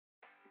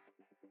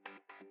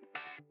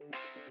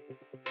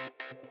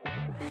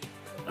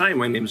Hi,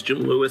 my name is Jim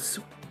Lewis.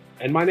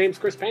 And my name's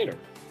Chris Painter.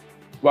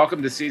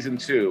 Welcome to Season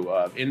 2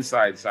 of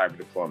Inside Cyber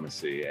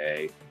Diplomacy,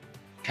 a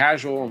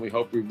casual and we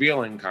hope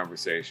revealing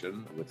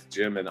conversation with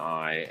Jim and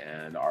I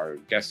and our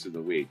guest of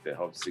the week that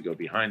helps to go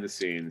behind the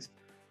scenes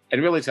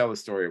and really tell the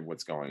story of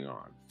what's going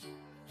on.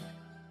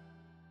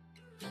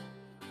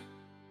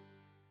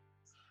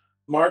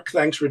 Mark,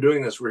 thanks for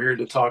doing this. We're here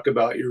to talk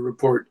about your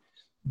report,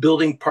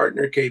 Building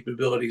Partner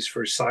Capabilities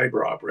for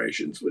Cyber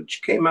Operations,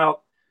 which came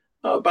out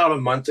about a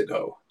month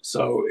ago.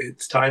 So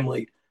it's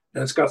timely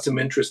and it's got some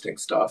interesting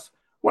stuff.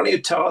 Why don't you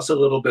tell us a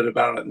little bit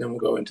about it and then we'll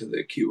go into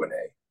the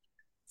Q&A.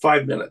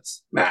 5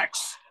 minutes,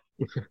 max.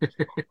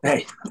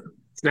 Hey,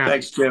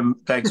 thanks, Jim.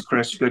 Thanks,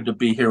 Chris. Good to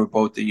be here with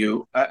both of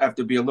you. I have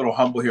to be a little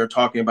humble here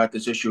talking about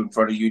this issue in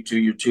front of you two.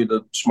 You're two of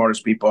the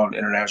smartest people on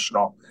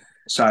international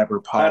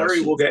cyber policy.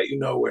 Battery will get you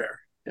nowhere.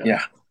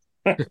 Yeah.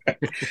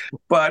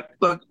 But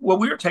look, when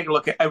we were taking a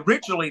look at,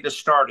 originally this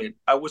started,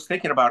 I was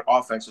thinking about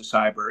offensive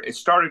cyber. It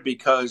started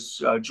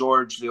because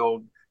George, the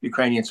old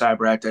Ukrainian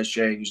cyber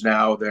attaché, who's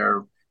now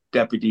their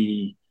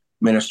deputy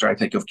minister, I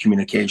think, of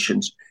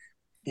communications,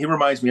 he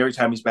reminds me every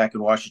time he's back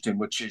in Washington,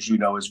 which, as you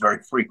know, is very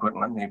frequent,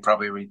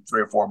 probably every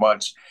 3 or 4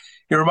 months.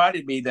 He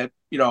reminded me that,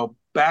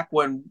 back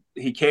when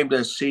he came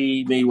to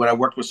see me when I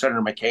worked with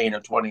Senator McCain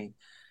in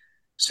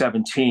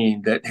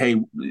 2017,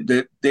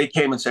 that they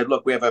came and said,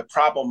 look, we have a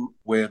problem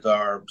with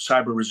our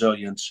cyber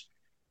resilience.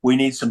 We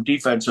need some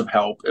defensive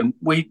help. And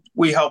we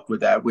helped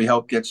with that. We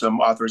helped get some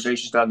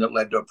authorizations done that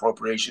led to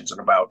appropriations, and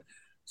about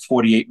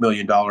 $48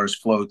 million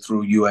flowed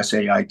through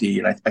USAID.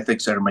 And I think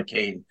Senator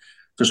McCain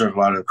deserves a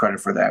lot of the credit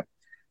for that.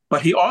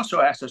 But he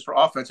also asked us for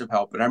offensive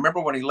help. And I remember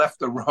when he left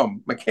the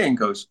room, McCain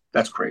goes,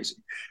 that's crazy.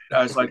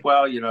 I was like,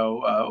 well,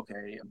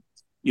 okay.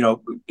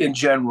 In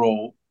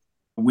general,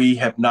 we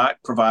have not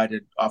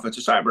provided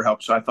offensive cyber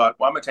help. So I thought,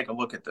 well, I'm going to take a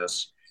look at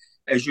this.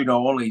 As you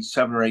know, only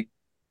 7 or 8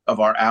 of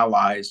our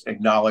allies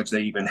acknowledge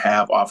they even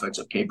have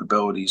offensive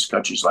capabilities.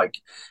 Countries like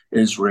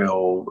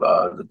Israel,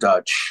 the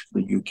Dutch,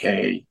 the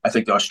UK. I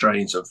think the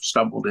Australians have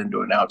stumbled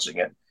into announcing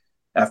it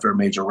after a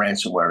major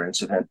ransomware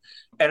incident.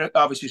 And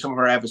obviously some of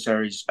our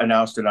adversaries,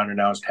 announced and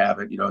unannounced, have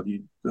it,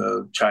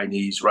 the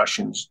Chinese,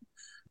 Russians,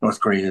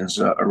 North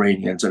Koreans,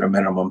 Iranians at a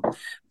minimum.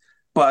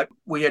 But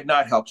we had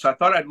not helped. So I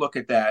thought I'd look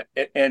at that.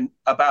 And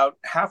about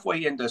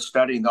halfway into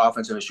studying the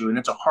offensive issue, and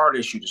it's a hard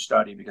issue to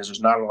study because there's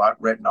not a lot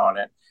written on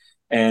it,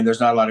 and there's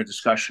not a lot of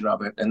discussion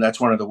of it. And that's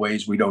one of the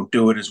ways we don't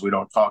do it, is we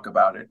don't talk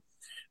about it.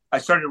 I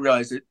started to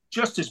realize that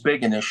just as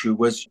big an issue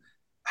was,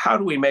 how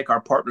do we make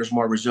our partners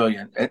more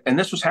resilient? And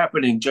this was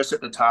happening just at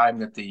the time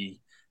that the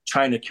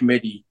China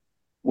Committee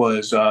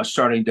was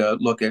starting to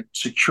look at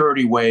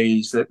security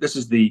ways. That this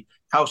is the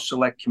House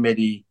Select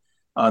Committee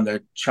on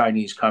the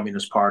Chinese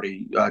Communist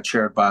Party,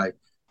 chaired by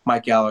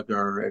Mike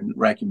Gallagher and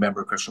Ranking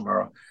Member Chris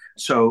Romero.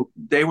 So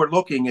they were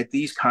looking at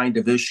these kind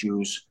of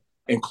issues,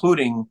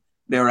 including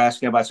they were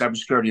asking about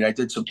cybersecurity. And I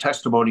did some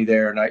testimony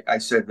there, and I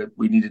said that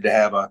we needed to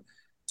have a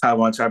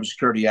Taiwan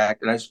Cybersecurity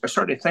Act. And I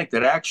started to think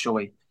that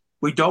actually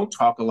we don't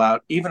talk a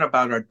lot even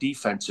about our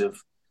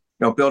defensive,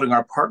 building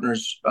our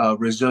partners'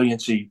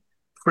 resiliency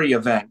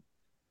pre-event.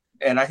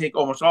 And I think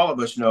almost all of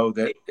us know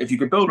that if you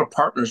could build a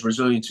partner's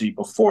resiliency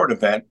before an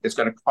event, it's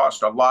going to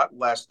cost a lot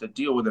less to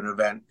deal with an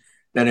event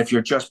than if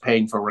you're just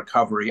paying for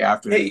recovery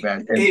after the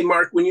event. Hey,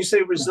 Mark, when you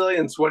say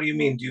resilience, what do you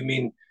mean? Do you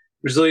mean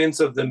resilience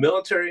of the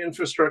military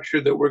infrastructure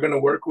that we're going to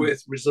work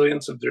with,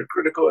 resilience of their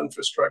critical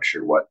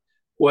infrastructure? What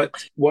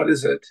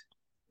is it?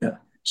 Yeah.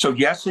 So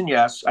yes and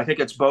yes. I think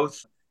it's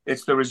both.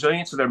 It's the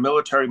resilience of their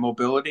military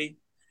mobility.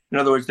 In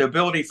other words, the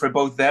ability for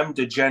both them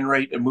to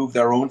generate and move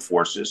their own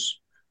forces,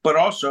 but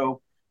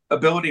also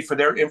ability for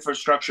their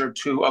infrastructure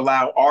to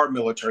allow our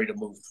military to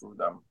move through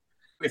them.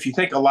 If you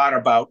think a lot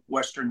about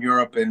Western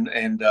Europe and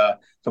the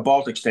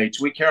Baltic states,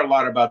 we care a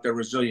lot about their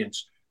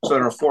resilience so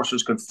that our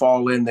forces could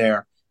fall in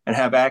there and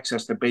have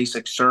access to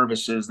basic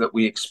services that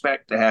we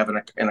expect to have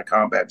in a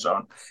combat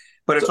zone.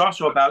 But it's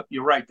also about,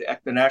 you're right,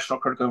 the national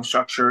critical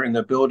infrastructure and the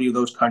ability of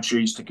those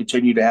countries to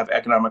continue to have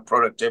economic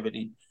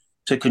productivity,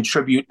 to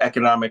contribute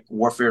economic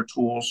warfare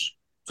tools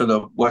to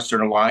the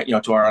Western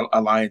alliance, to our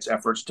alliance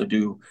efforts to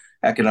do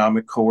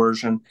economic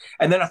coercion.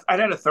 And then I'd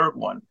add a third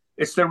one.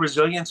 It's their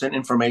resilience in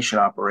information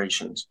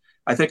operations.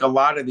 I think a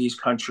lot of these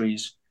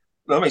countries,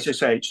 let me just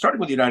say, starting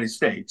with the United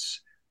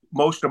States,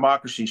 most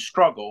democracies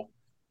struggle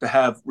to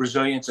have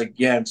resilience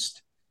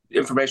against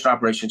information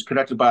operations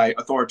connected by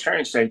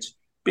authoritarian states,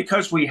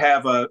 because we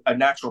have a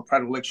natural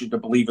predilection to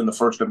believe in the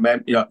First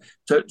Amendment,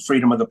 to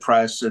freedom of the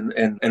press and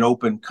an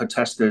open,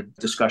 contested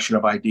discussion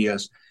of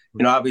ideas.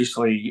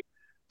 Obviously,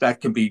 that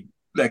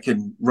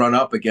can run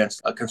up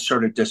against a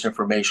concerted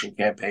disinformation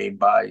campaign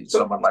by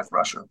someone like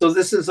Russia. So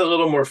this is a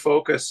little more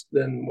focused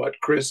than what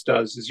Chris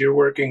does, is you're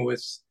working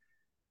with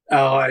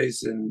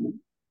allies and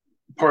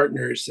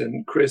partners,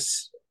 and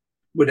Chris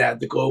would add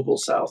the global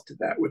south to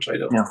that, which I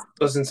don't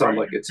doesn't sound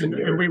like it's in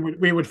here. And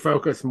we would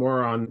focus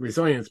more on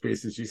resilience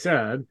piece, as you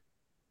said,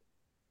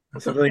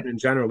 something in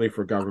generally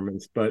for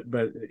governments, but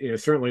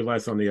certainly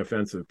less on the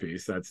offensive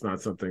piece. That's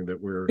not something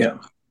that we're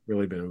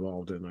really been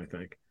involved in, I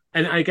think.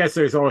 And I guess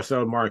there's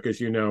also, Mark,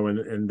 as you know,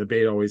 and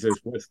debate always is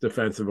what's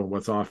defensive and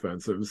what's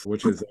offensive,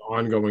 which is an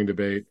ongoing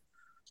debate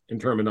in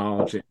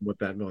terminology, what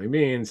that really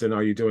means. And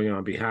are you doing it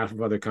on behalf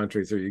of other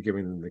countries, or are you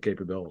giving them the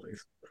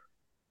capabilities?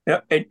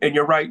 Yeah, and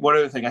you're right. One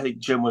other thing, I think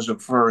Jim was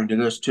referring to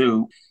this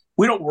too.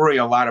 We don't worry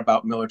a lot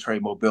about military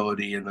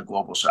mobility in the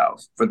global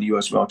south for the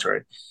U.S.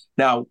 military.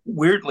 Now,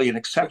 weirdly, an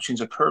exception's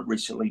occurred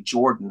recently.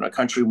 Jordan, a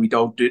country we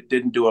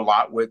didn't do a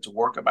lot with to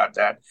work about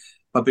that.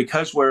 But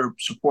because we're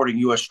supporting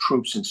U.S.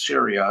 troops in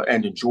Syria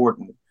and in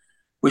Jordan,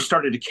 we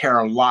started to care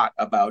a lot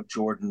about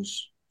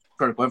Jordan's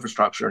critical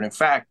infrastructure. And in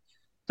fact,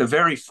 the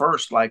very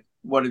first, like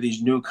one of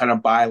these new kind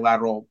of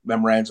bilateral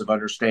memorandums of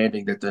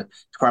understanding that the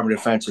Department of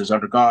Defense has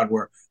undergone,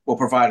 where will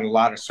provide a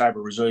lot of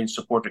cyber resilience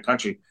support to the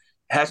country,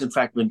 has in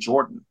fact been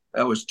Jordan.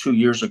 That was 2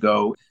 years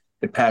ago.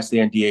 It passed the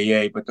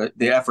NDAA, but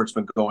the effort's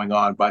been going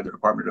on by the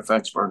Department of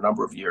Defense for a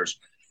number of years.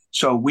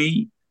 So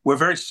we're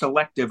very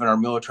selective in our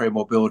military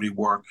mobility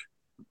work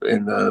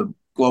in the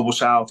global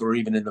south or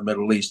even in the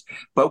Middle East,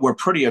 but we're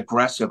pretty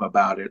aggressive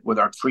about it with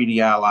our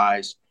treaty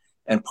allies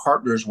and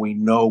partners we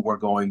know we're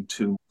going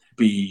to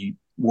be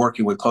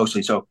working with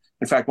closely. So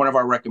in fact, one of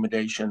our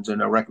recommendations,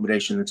 and a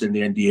recommendation that's in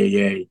the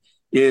NDAA,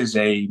 is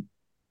a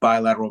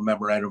bilateral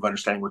memorandum of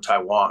understanding with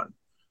Taiwan,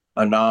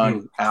 a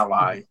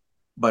non-ally,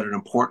 but an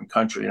important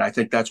country. And I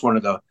think that's one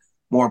of the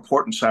more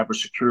important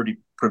cybersecurity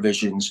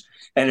provisions.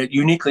 And it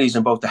uniquely is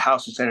in both the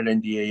House and Senate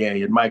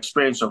NDAA. And my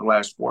experience over the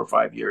last 4 or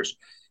 5 years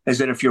is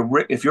that if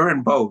you're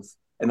in both,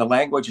 and the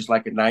language is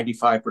like a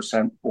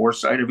 95%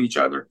 foresight of each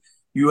other,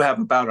 you have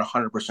about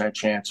 100%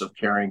 chance of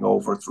carrying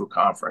over through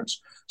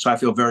conference. So I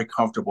feel very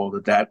comfortable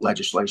that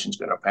legislation is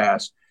going to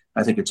pass.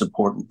 I think it's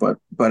important, but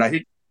I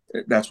think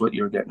that's what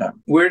you're getting at.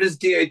 Where does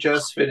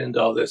DHS fit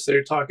into all this?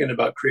 They're talking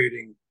about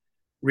creating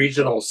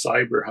regional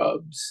cyber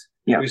hubs,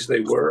 which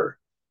they were.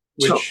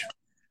 So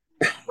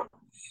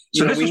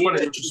this is one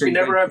of the interesting. We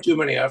never have too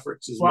many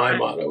efforts, is my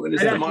motto, and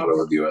it's the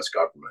motto of the U.S.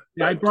 government.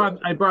 Yeah,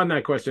 I brought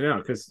that question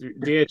out because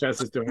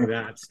DHS is doing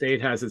that.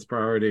 State has its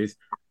priorities.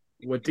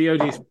 What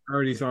DoD's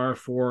priorities are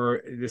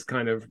for this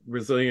kind of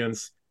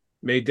resilience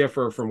may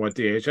differ from what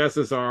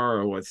DHS's are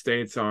or what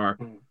states are.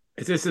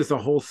 Is this a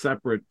whole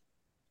separate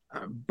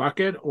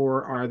bucket,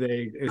 or are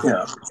they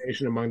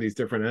communication among these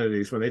different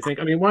entities when they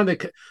think? I mean, one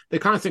of the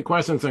constant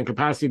questions on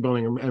capacity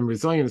building and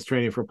resilience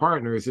training for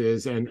partners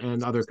is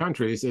and other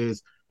countries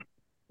is,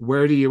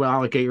 where do you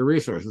allocate your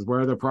resources? Where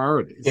are the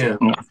priorities? Yeah.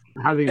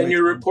 How do you? And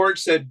your report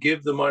said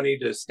give the money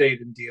to state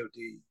and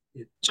DoD.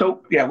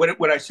 So what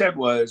we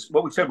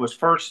said was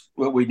first,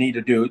 what we need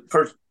to do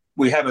first,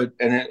 we have an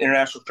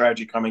international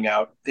strategy coming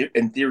out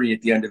in theory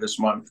at the end of this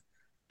month.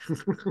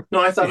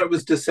 No, I thought it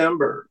was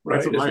December,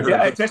 right? Did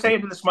I say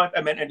end of this month?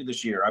 I meant end of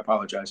this year. I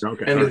apologize.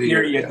 Okay. End of the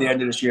year, at the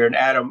end of this year. And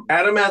Adam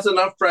has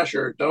enough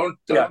pressure. Don't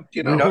we'll make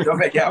it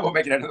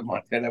end of the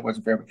month. And that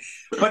wasn't fair.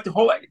 But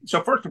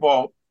so first of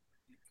all,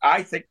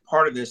 I think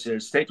part of this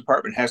is State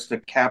Department has to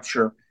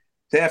capture.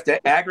 They have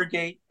to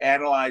aggregate,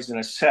 analyze, and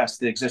assess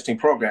the existing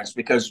programs,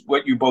 because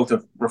what you both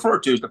have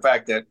referred to is the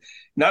fact that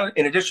not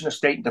in addition to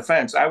state and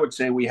defense, I would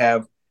say we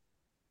have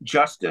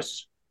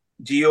Justice,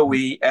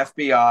 DOE,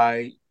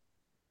 FBI,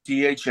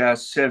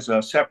 DHS,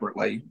 CISA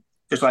separately,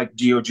 just like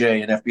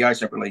DOJ and FBI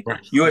separately, right.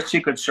 U.S.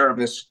 Secret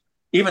Service,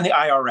 even the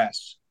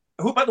IRS,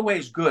 who, by the way,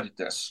 is good at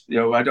this.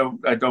 I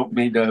don't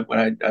mean to,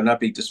 I'm not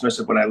being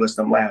dismissive when I list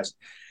them last.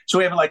 So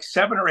we have like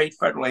 7 or 8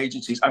 federal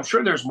agencies. I'm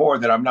sure there's more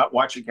that I'm not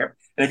watching here.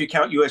 And if you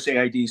count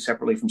USAID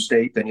separately from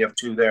state, then you have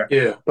 2 there.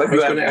 Yeah, but I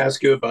was going to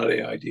ask you about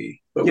AID,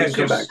 but we can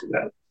come back to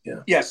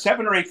that. Yeah,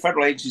 7 or 8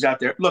 federal agencies out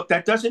there. Look,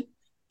 that doesn't,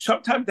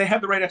 sometimes they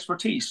have the right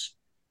expertise.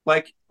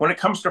 Like when it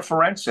comes to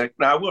forensic,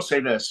 now I will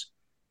say this,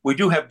 we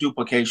do have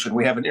duplication.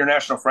 We have an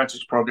international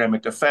forensics program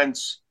at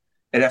Defense,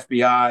 at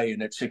FBI,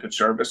 and at Secret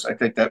Service. I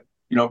think that,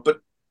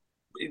 but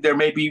there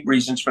may be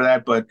reasons for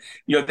that, but,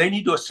 they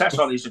need to assess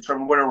all these,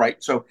 determine what are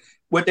right. So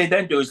what they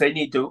then do is they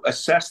need to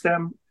assess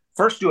them,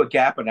 first do a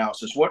gap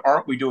analysis. What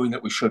aren't we doing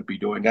that we should be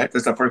doing?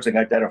 That's the first thing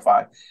I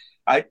identify.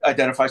 I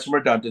identify some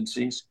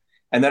redundancies,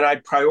 and then I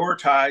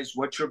prioritize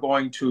what you're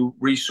going to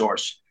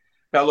resource.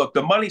 Now, look,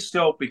 the money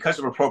still, because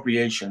of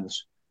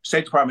appropriations,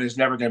 State Department is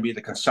never going to be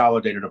the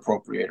consolidated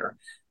appropriator.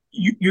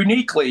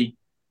 Uniquely,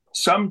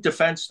 some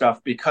defense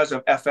stuff, because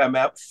of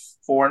FMF,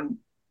 foreign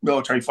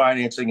military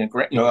financing, and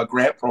a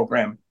grant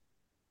program,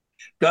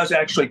 does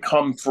actually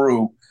come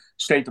through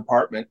State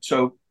Department.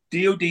 So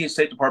DOD and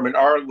State Department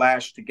are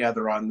lashed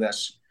together on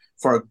this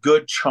for a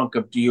good chunk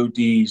of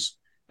DOD's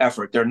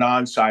effort, their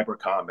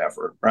non-cybercom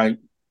effort, right?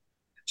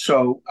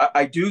 So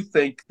I do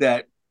think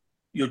that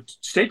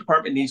State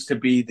Department needs to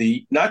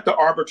be not the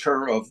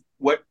arbiter of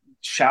what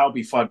shall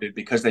be funded,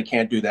 because they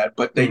can't do that,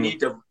 but they need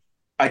to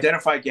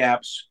identify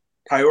gaps,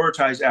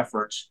 prioritize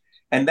efforts,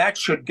 and that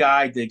should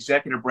guide the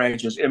executive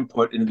branch's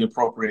input into the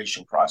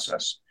appropriation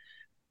process.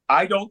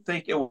 I don't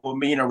think it will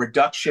mean a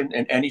reduction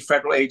in any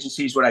federal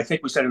agencies. What I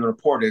think we said in the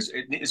report is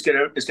it's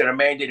going to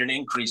mandate an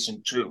increase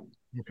in 2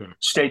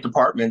 State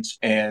departments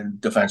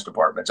and defense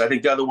departments. I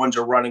think the other ones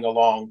are running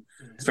along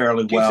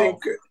fairly well.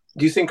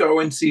 Do you think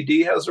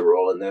ONCD has a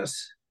role in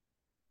this?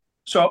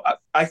 So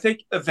I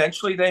think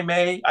eventually they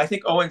may. I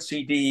think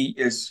ONCD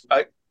is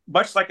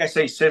much like I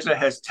say, CISA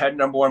has 10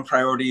 number one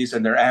priorities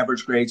and their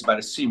average grade's about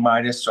a C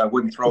minus. So I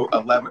wouldn't throw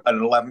an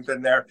 11th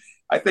in there.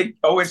 I think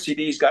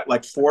ONCD's got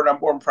like 4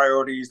 number one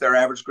priorities. Their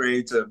average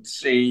grade's a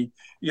C.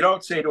 You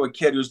don't say to a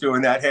kid who's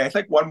doing that, hey, I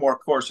think one more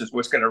course is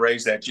what's going to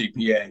raise that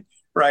GPA,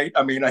 right?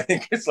 I mean, I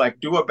think it's like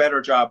do a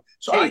better job.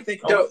 So hey, I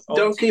think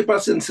don't keep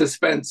us in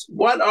suspense.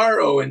 What are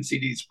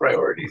ONCD's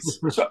priorities?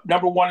 So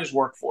number one is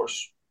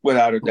workforce,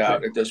 without a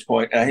doubt, at this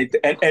point. And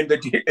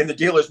the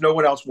deal is no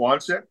one else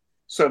wants it,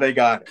 so they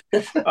got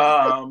it.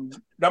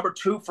 Number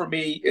 2 for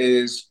me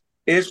is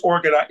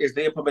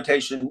the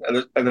implementation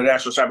of the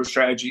National Cyber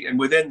Strategy, and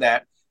within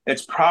that,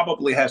 it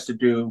probably has to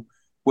do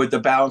with the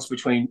balance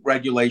between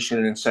regulation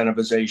and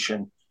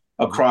incentivization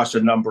across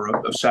a number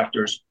of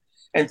sectors.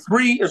 And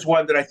 3 is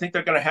one that I think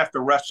they're going to have to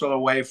wrestle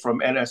away from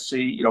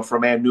NSC,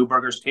 from Ann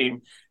Neuberger's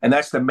team, and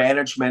that's the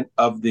management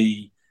of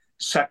the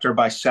sector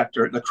by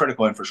sector, the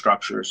critical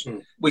infrastructures.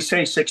 We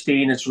say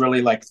 16, it's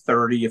really like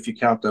 30 if you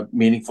count the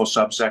meaningful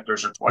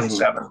subsectors, or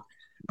 27.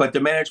 But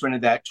the management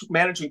of that,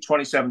 managing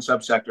 27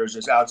 subsectors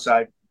is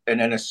outside an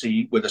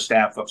NSC with a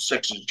staff of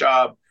 6's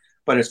job,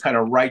 but it's kind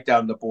of right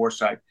down the bore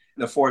side.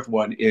 The 4th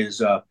one is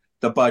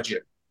the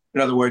budget. In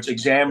other words,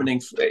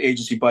 examining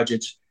agency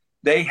budgets.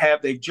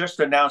 They've just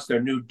announced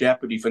their new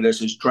deputy for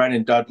this is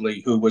Drennan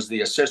Dudley, who was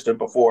the assistant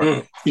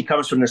before. He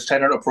comes from the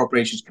Senate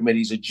Appropriations Committee.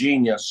 He's a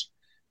genius.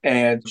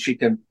 And she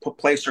can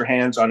place her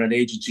hands on an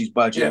agency's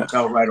budget and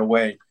tell right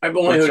away. I've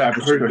only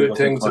heard good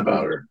things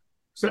about her.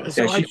 So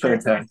she's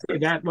fantastic.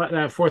 That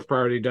 4th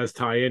priority does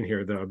tie in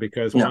here, though,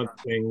 because one of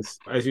the things,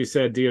 as you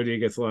said, DoD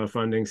gets a lot of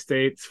funding.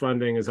 States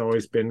funding has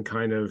always been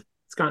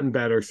it's gotten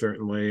better,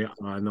 certainly,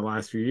 in the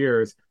last few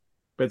years,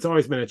 but it's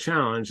always been a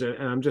challenge.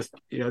 And I'm just,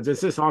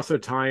 does this also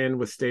tie in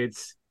with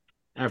states'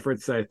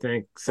 efforts? I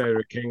think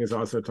Senator King has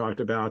also talked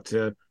about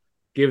to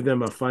give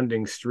them a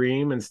funding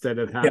stream instead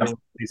of having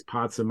these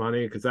pots of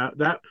money. Because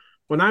that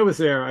when I was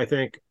there, I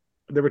think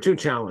there were 2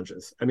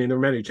 challenges. I mean, there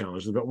were many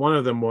challenges, but one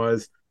of them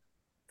was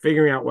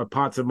figuring out what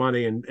pots of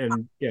money and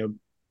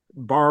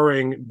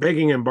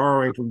begging and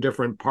borrowing from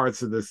different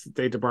parts of the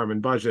State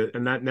Department budget,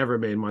 and that never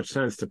made much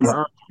sense to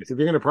prioritize. If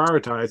you're going to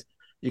prioritize,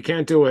 you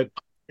can't do it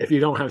if you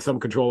don't have some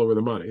control over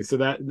the money. So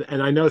that,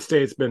 and I know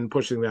state's been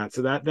pushing that.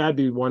 So that'd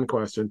be one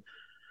question.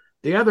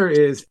 The other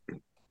is,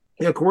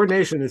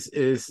 coordination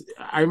is.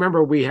 I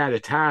remember we had a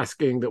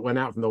tasking that went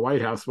out from the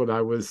White House when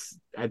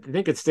I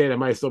think it stayed. I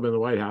might have still been in the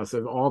White House,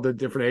 of all the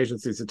different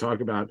agencies to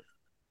talk about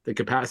the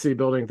capacity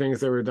building things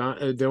they were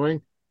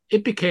doing.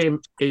 It became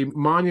a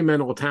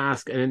monumental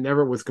task, and it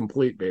never was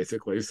complete,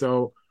 basically.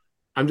 So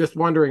I'm just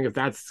wondering if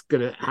that's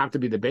going to have to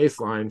be the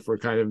baseline for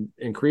kind of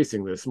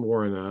increasing this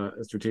more in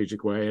a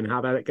strategic way, and how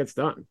that gets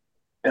done.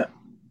 Yeah.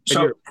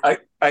 So I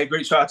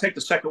agree. So I'll take the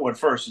second one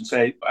first and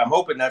say I'm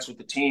hoping that's what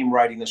the team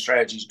writing the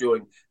strategy is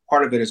doing.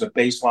 Part of it is a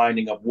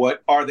baselining of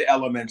what are the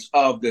elements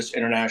of this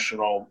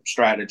international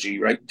strategy,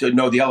 right? To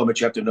know the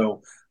elements, you have to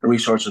know the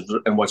resources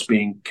and what's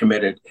being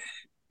committed.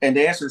 And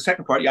to answer the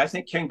second part, I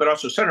think King, but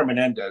also Senator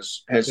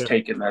Menendez has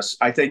taken this.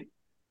 I think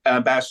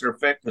Ambassador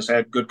Fick has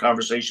had good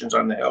conversations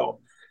on the Hill.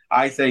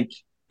 I think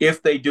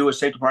if they do a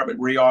State Department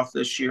reauth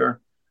this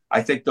year,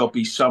 I think there'll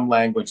be some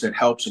language that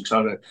helps.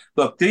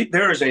 Look,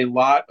 there is a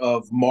lot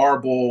of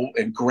marble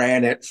and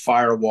granite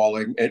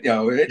firewalling,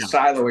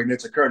 siloing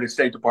that's occurred in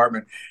State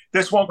Department.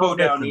 This won't go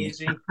down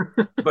easy,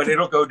 but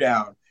it'll go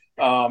down.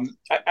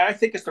 I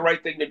think it's the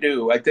right thing to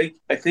do. I think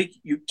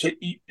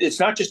it's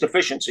not just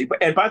efficiency,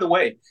 and by the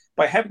way,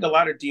 by having a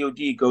lot of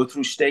DoD go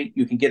through state,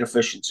 you can get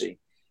efficiency.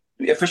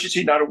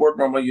 Efficiency, not a word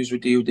normally used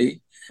with DoD,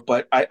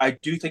 but I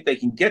do think they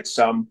can get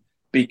some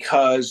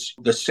because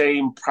the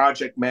same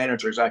project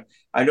managers.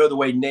 I know the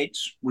way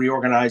Nate's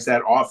reorganized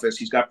that office.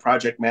 He's got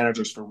project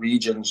managers for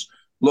regions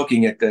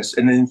looking at this,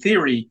 and in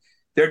theory,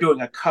 they're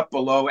doing a cut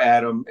below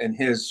Adam and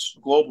his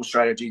global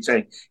strategy,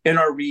 saying in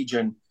our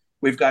region,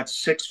 we've got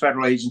 6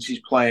 federal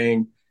agencies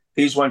playing.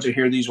 These ones are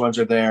here. These ones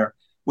are there.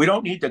 We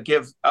don't need to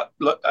give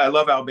look, I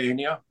love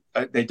Albania.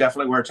 They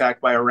definitely were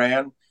attacked by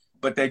Iran,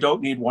 but they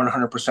don't need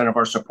 100% of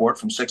our support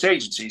from 6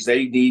 agencies.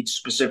 They need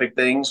specific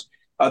things.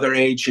 Other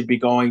aid should be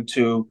going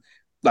to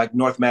like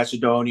North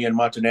Macedonia and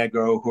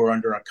Montenegro, who are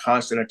under a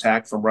constant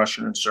attack from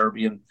Russian and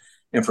Serbian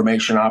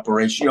information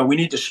operations. We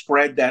need to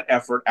spread that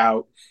effort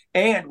out,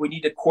 and we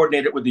need to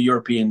coordinate it with the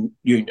European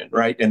Union,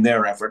 right, and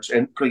their efforts.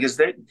 And because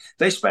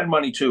they spend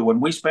money too. When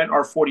we spent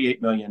our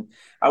 $48 million,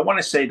 I want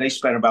to say they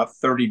spent about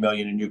 $30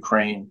 million in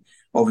Ukraine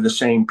over the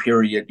same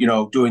period,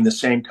 doing the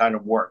same kind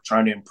of work,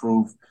 trying to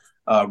improve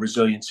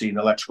resiliency in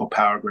electrical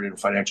power grid and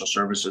financial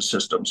services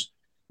systems.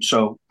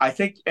 So I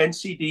think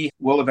NCD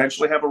will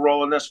eventually have a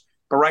role in this.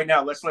 But right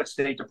now, let's let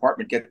State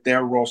Department get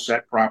their role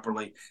set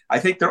properly. I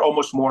think they're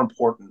almost more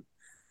important.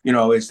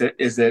 Is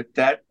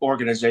that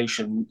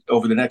organization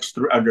over the next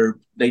under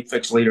Nate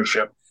Fick's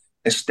leadership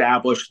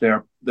establish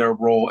their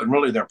role and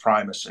really their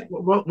primacy.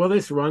 Will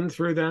this run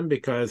through them?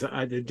 Because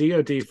the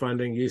DoD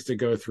funding used to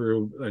go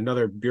through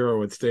another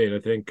bureau at state. I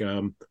think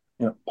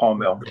Yeah, Paul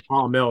Mill.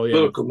 Paul Mill, yeah.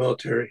 Political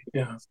military.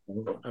 Yeah.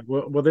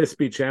 Will this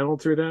be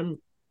channeled through them?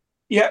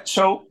 Yeah.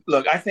 So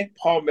look, I think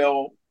Paul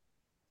Mill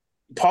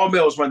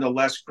is one of the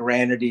less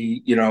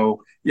granity, they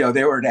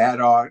were an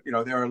add-on,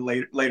 they were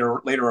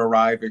later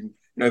arriving.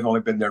 They've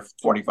only been there for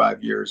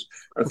 25 years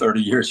or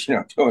 30 years,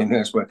 doing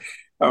this, but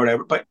or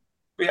whatever. But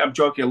yeah, I'm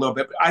joking a little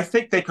bit. But I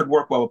think they could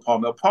work well with Paul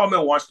Mill. Paul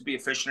Mill wants to be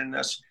efficient in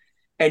this.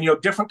 And,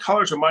 different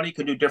colors of money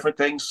can do different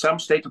things. Some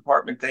State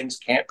Department things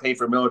can't pay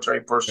for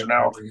military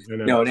personnel,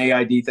 and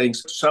AID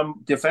things.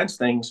 Some defense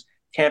things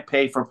can't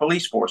pay for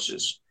police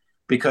forces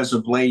because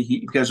of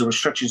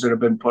restrictions that have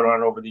been put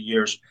on over the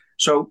years.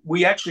 So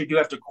we actually do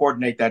have to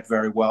coordinate that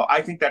very well.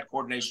 I think that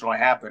coordination will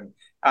happen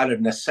out of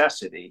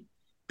necessity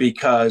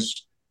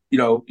because,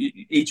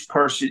 each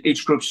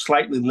group's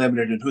slightly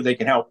limited in who they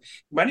can help.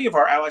 Many of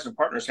our allies and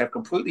partners have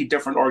completely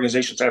different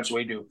organization setups than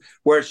we do,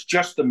 where it's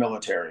just the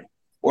military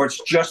or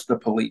it's just the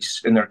police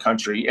in their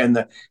country, and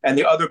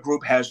the other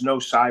group has no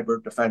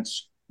cyber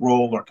defense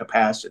role or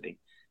capacity.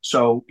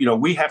 So,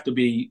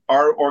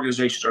 our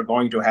organizations are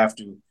going to have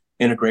to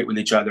integrate with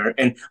each other.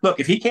 And look,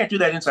 if he can't do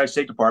that inside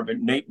State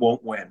Department, Nate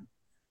won't win,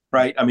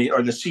 right? I mean,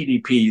 or the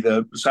CDP,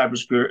 the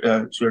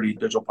Cybersecurity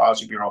Digital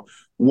Policy Bureau,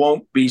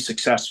 won't be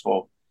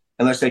successful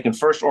unless they can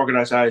first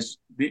organize,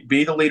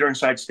 be the leader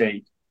inside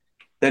state,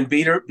 then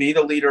be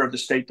the leader of the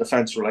state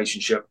defense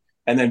relationship,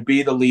 and then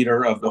be the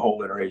leader of the whole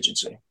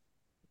interagency.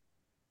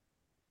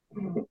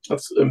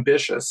 That's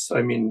ambitious.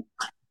 I mean,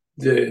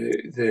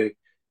 the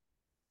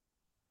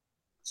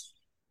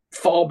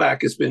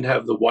fallback has been to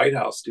have the White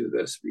House do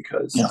this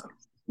because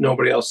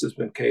nobody else has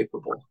been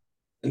capable.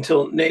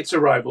 Until Nate's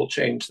arrival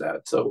changed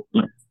that. So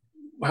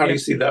how do you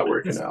see that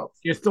working out?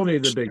 You still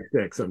need the big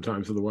stick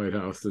sometimes of the White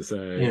House to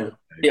say.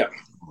 Yeah.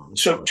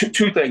 So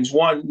two things.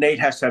 One, Nate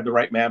has to have the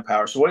right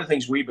manpower. So one of the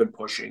things we've been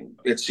pushing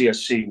at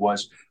CSC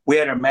was we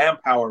had a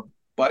manpower,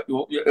 but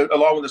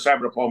along with the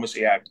Cyber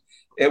Diplomacy Act,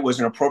 it was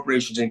an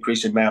appropriations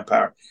increase in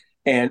manpower.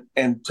 And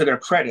to their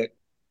credit,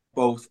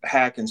 both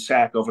HAC and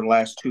SAC over the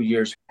last 2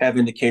 years have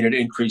indicated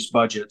increased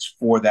budgets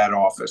for that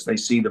office. They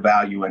see the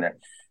value in it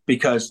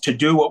because to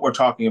do what we're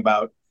talking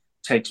about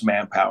takes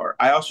manpower.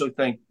 I also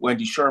think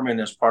Wendy Sherman,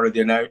 as part of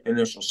the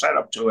initial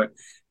setup to it,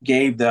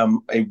 gave them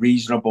a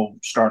reasonable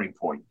starting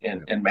point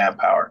in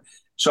manpower.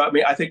 So,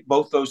 I think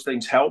both those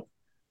things help.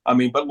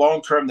 But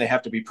long term, they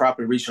have to be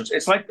properly researched.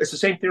 It's the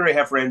same theory I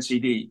have for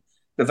NCD.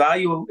 The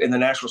value in the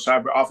National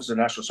Cyber Office of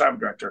the National Cyber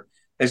Director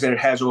is that it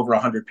has over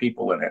 100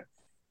 people in it.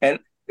 And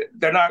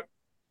they're not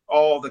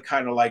all the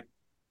kind of like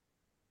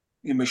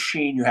the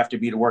machine you have to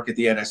be to work at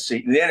the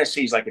NSC. The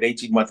NSC is like an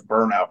 18-month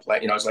burnout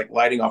plan. It's like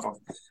lighting off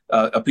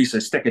a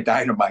stick of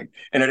dynamite,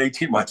 and at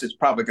 18 months, it's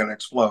probably going to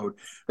explove,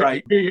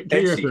 right? 2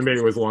 years for me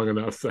was long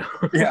enough. So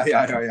yeah,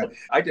 I know. Yeah,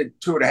 I did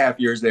 2.5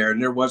 years there,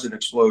 and there was an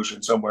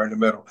explosion somewhere in the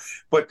middle.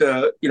 But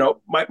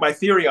my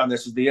theory on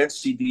this is the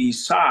NCD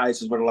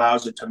size is what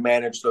allows it to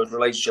manage those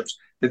relationships.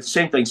 The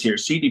same things here.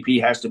 CDP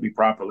has to be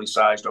properly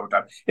sized over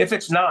time. If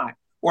it's not,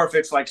 or if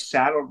it's like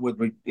saddled with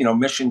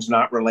missions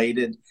not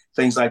related,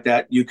 things like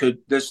that,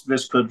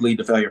 this could lead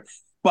to failure.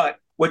 But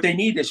what they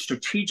need is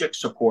strategic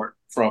support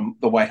from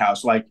the White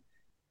House, like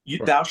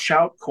thou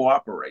shalt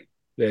cooperate.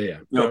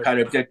 Kind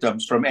of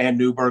dictums from Ann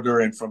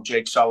Neuberger and from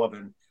Jake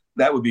Sullivan.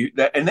 That would be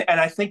that, and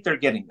I think they're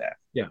getting that.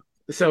 Yeah.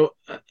 So,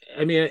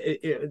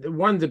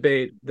 one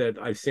debate that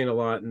I've seen a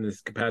lot in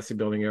this capacity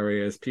building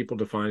area is people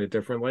define it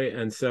differently,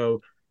 and so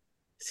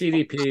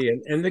CDP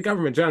and the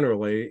government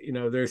generally,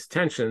 there's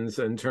tensions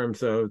in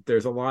terms of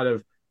there's a lot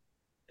of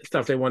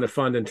stuff they want to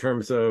fund in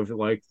terms of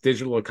like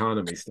digital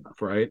economy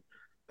stuff, right?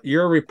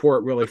 Your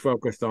report really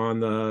focused on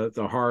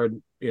the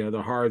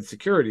hard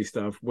security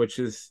stuff, which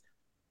has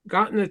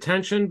gotten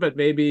attention, but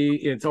maybe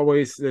there's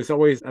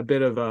always a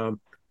bit of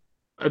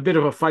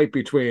a fight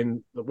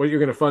between what you're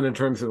going to fund in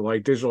terms of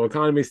like digital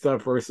economy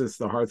stuff versus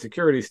the hard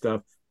security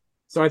stuff.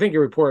 So I think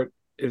your report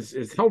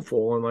is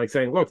helpful in like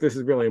saying, look, this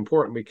is really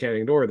important. We can't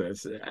ignore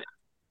this.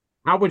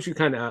 How would you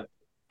kind of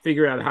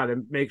figure out how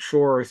to make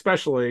sure,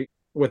 especially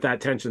with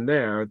that tension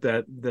there,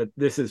 that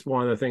this is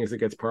one of the things that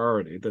gets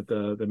priority, that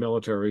the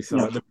military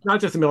side, not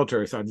just the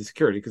military side, the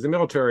security, because the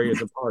military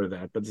is a part of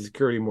that, but the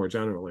security more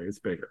generally is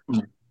bigger.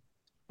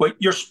 But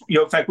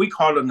in fact, we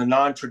call them the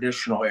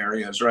non-traditional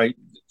areas, right?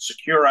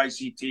 Secure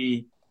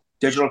ICT,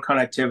 digital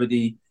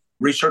connectivity,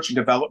 research and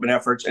development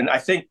efforts. And I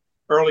think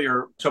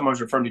earlier, someone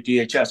was referring to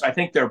DHS. I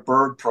think their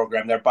BIRD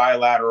program, their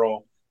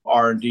bilateral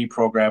R&D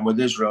program with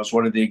Israel is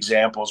one of the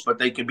examples, but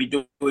they could be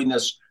doing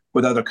this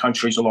with other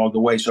countries along the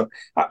way. So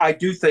I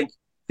do think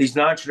these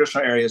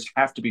non-traditional areas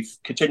have to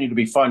continue to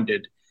be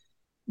funded.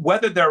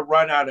 Whether they're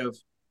run out of,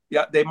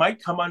 they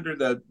might come under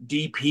the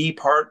DP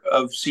part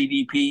of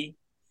CDP,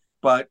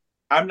 but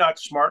I'm not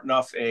smart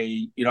enough.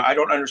 I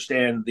don't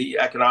understand the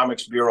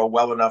Economics Bureau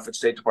well enough at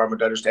State Department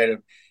to understand,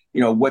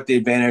 what the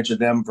advantage of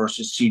them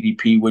versus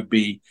CDP would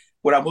be.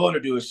 What I'm willing to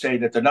do is say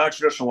that the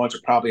non-traditional ones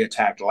are probably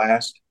attacked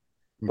last,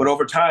 but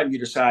over time you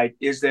decide,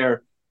 is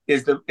there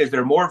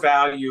more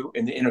value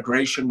in the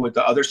integration with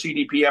the other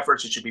CDP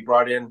efforts that should be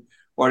brought in,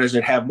 or does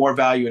it have more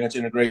value in its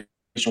integration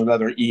with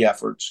other E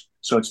efforts,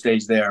 so it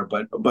stays there.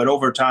 But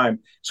over time,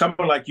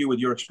 someone like you with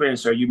your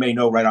experience there, you may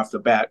know right off the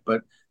bat,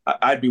 but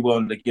I'd be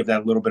willing to give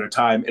that a little bit of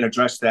time and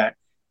address that.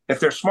 If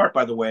they're smart,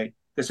 by the way,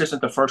 this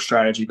isn't the first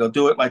strategy. They'll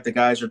do it like the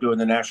guys are doing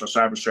the National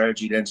Cyber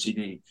Strategy at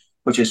NCD,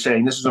 which is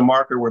saying this is a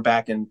marker, we're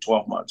back in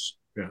 12 months.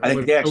 Yeah. I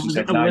think they actually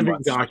said 9 living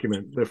months.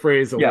 Document. The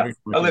phrase a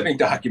living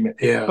document.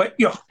 Yeah. But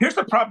here's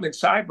the problem in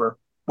cyber.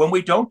 When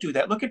we don't do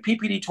that, look at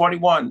PPD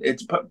 21.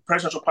 It's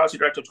Presidential Policy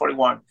Directive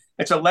 21.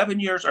 It's 11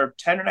 years or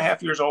 10 and a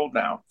half years old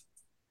now.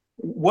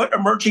 What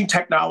emerging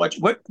technology,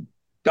 what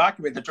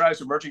document that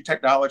drives emerging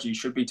technology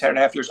should be 10 and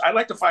a half years? I'd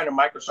like to find a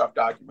Microsoft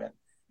document,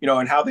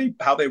 and how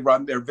they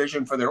run their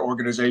vision for their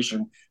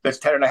organization that's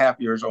 10 and a half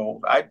years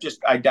old.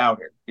 I doubt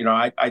it.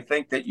 I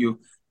think that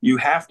you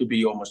have to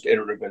be almost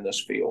iterative in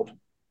this field.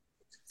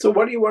 So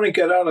what do you want to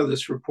get out of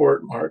this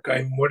report, Mark?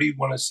 What do you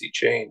want to see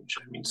change?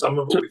 Some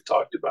of it we've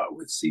talked about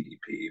with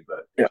CDP,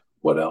 but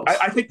what else?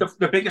 I think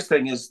the biggest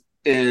thing is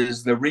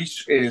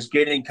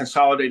getting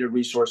consolidated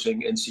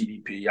resourcing in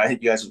CDP. I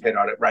think you guys have hit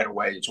on it right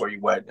away. It's where you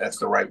went. That's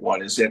the right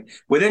one. Is that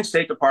within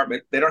State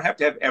Department, they don't have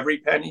to have every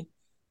penny,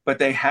 but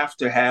they have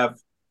to have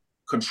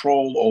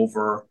control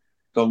over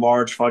the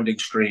large funding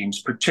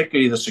streams,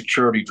 particularly the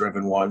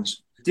security-driven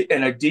ones,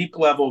 and a deep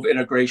level of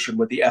integration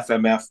with the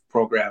FMF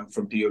program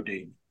from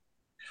DoD.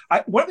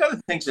 One of the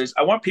other things is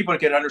I want people to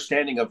get an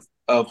understanding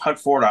of hunt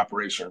forward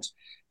operations.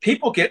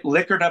 People get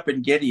liquored up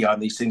and giddy on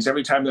these things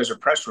every time there's a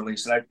press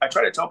release. And I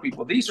try to tell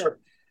people these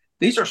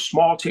are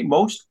small teams.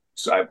 Most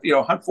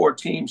hunt forward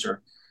teams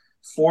are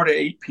 4 to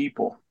 8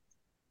 people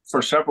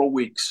for several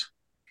weeks.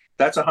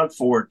 That's a hunt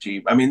forward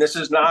team. This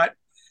is not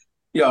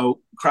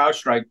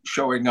CrowdStrike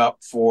showing up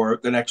for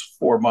the next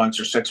 4 months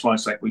or 6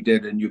 months like we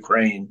did in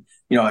Ukraine,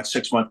 at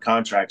 6-month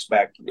contracts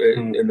back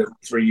in the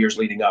 3 years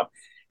leading up.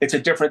 It's a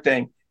different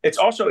thing. It's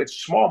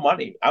small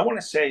money. I want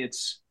to say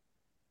it's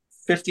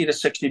 $50 to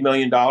 $60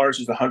 million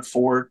is the hunt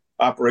forward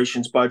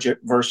operations budget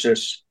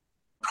versus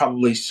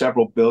probably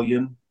several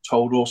billion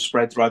total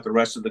spread throughout the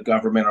rest of the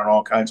government on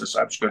all kinds of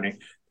cybersecurity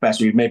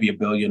capacity, maybe $1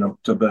 billion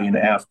to $1.5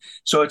 billion.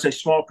 So it's a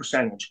small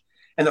percentage.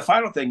 And the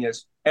final thing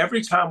is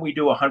every time we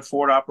do a hunt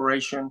forward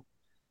operation,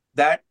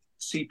 that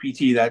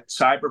CPT, that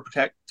cyber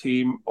protect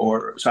team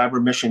or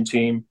cyber mission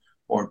team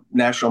or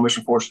national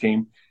mission force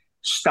team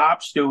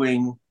stops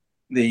doing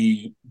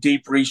the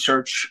deep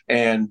research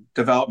and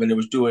development it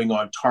was doing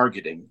on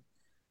targeting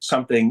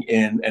something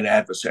in an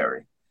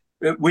adversary.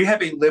 We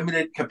have a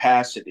limited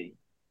capacity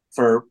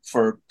for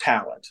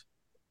talent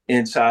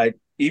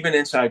even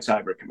inside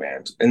Cyber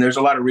Command. And there's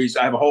a lot of reasons.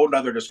 I have a whole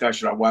other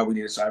discussion on why we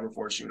need a cyber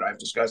force unit. I've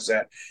discussed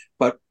that.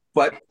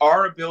 But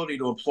our ability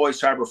to employ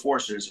cyber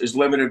forces is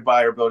limited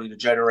by our ability to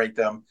generate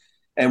them.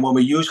 And when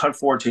we use hunt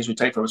forward teams, we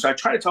take from them. So I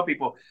try to tell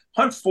people,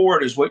 hunt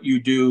forward is what you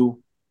do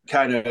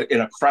kind of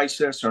in a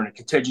crisis or in a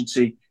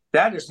contingency.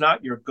 That is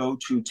not your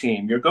go-to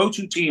team. Your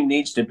go-to team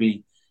needs to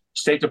be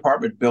State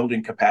Department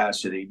building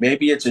capacity.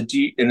 Maybe it's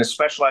in a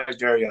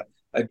specialized area,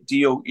 a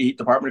DOE,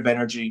 Department of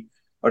Energy,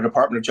 or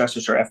Department of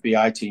Justice or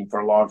FBI team for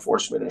a law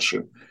enforcement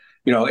issue.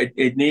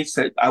 It needs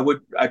to.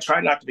 I try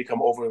not to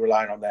become overly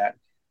reliant on that.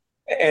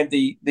 And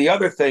the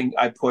other thing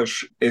I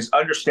push is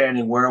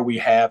understanding where we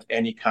have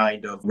any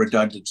kind of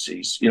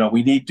redundancies.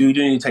 We need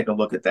to take a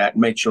look at that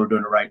and make sure we're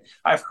doing it right.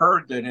 I've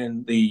heard that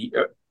in the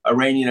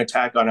Iranian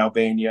attack on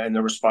Albania and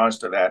the response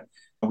to that,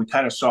 we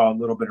kind of saw a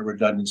little bit of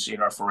redundancy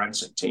in our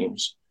forensic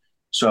teams.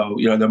 So,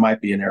 there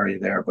might be an area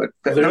there, but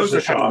those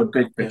are kind of the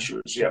big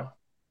pictures. Yeah.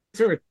 Is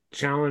there a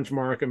challenge,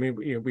 Mark?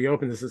 We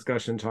opened this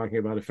discussion talking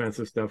about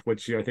offensive stuff,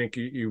 which I think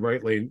you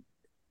rightly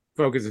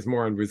focuses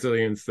more on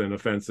resilience than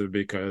offensive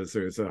because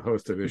there's a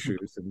host of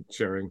issues and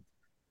sharing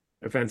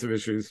offensive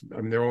issues.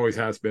 There always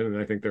has been, and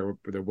I think there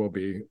will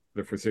be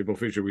the foreseeable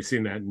future. We've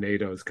seen that in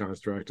NATO's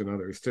construct and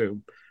others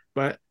too.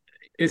 But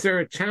is there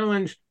a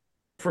challenge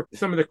for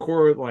some of the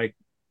core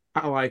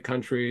allied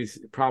countries?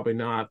 Probably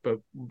not,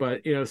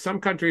 but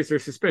some countries are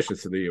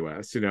suspicious of the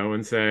U.S.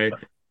 And say,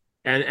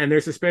 and they're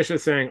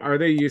suspicious, saying, are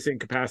they using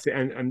capacity?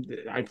 And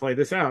I play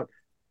this out.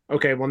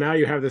 Okay, well now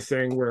you have this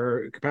thing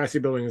where capacity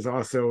building is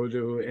also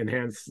to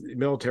enhance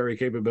military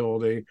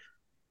capability.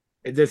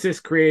 Does this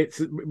create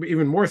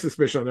even more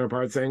suspicion on their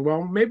part, saying,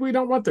 well, maybe we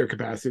don't want their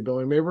capacity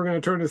building. Maybe we're going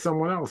to turn to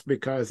someone else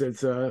because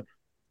it's a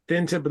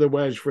thin tip of the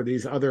wedge for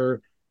these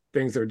other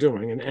things they're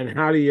doing. And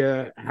how do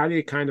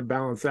you kind of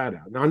balance that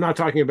out? Now, I'm not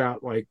talking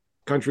about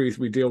countries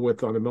we deal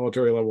with on a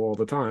military level all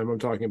the time. I'm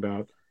talking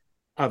about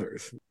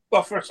others.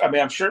 Well, first,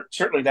 I'm sure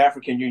certainly the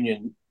African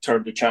Union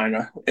turned to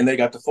China and they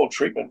got the full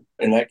treatment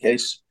in that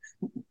case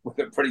with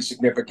a pretty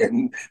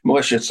significant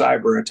malicious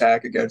cyber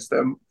attack against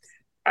them.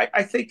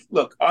 I think,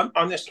 look,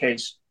 on this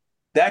case,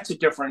 that's a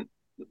different,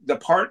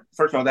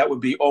 first of all, that would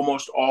be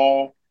almost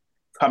all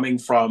coming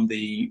from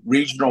the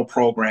regional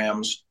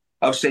programs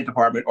of State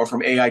Department or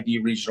from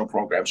AID regional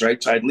programs,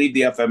 right? So I'd leave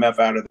the FMF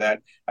out of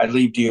that. I'd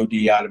leave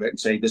DOD out of it and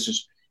say this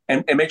is,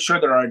 and make sure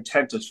that our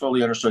intent is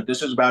fully understood.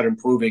 This is about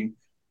improving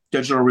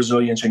digital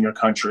resilience in your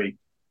country,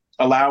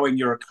 allowing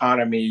your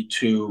economy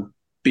to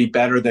be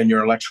better than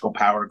your electrical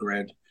power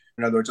grid,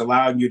 In other words,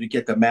 allowing you to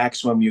get the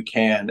maximum you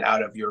can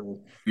out of your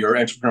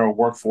entrepreneurial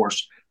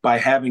workforce by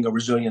having a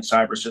resilient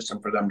cyber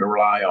system for them to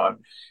rely on.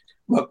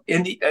 Look,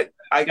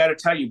 I got to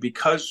tell you,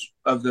 because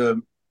of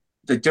the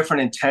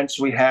different intents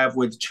we have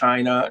with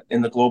China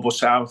in the global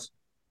South,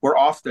 we're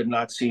often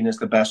not seen as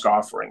the best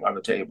offering on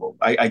the table.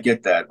 I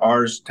get that.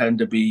 Ours tend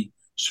to be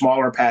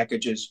smaller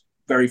packages,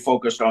 very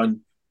focused on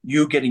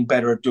you getting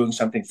better at doing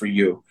something for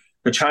you.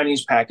 The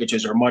Chinese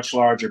packages are much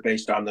larger,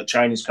 based on the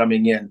Chinese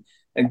coming in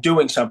and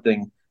doing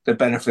something that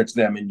benefits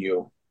them and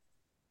you,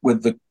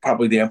 with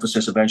probably the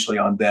emphasis eventually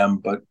on them,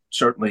 but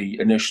certainly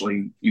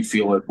initially you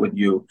feel it with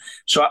you.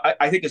 So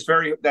I think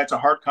that's a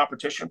hard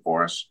competition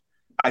for us.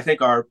 I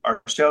think our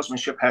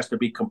salesmanship has to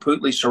be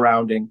completely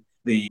surrounding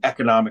the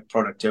economic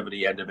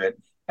productivity end of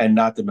it and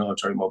not the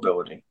military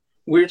mobility.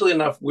 Weirdly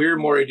enough, we're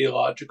more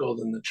ideological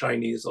than the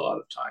Chinese a lot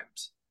of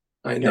times.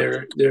 I mean,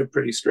 Yep. they're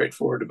pretty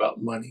straightforward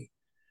about money.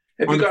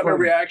 Have On you the the gotten a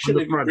front end. reaction? On the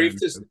Have you front briefed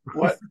end. this?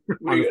 What?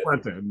 On the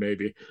front end,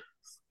 maybe.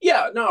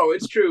 Yeah, no,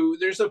 it's true.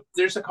 There's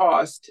a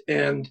cost,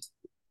 and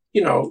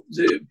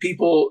the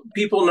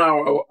people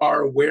now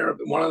are aware of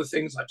it. One of the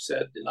things I've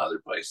said in other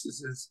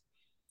places is,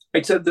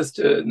 I said this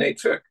to Nate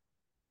Fick,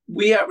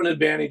 we have an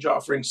advantage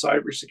offering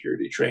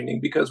cybersecurity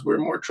training because we're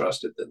more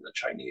trusted than the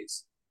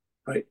Chinese,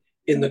 right,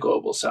 in the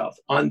global South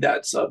on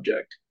that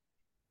subject.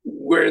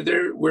 Where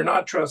we're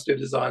not trusted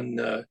is on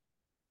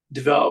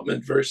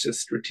development versus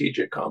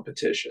strategic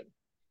competition.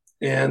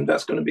 And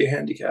that's going to be a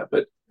handicap.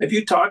 But have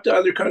you talked to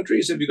other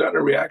countries? Have you gotten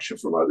a reaction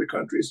from other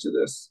countries to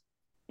this?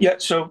 Yeah,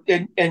 so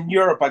in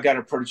Europe, I got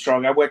it pretty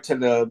strong.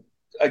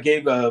 I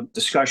gave a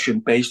discussion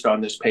based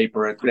on this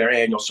paper at their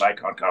annual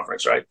SciCon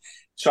conference, right?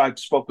 So I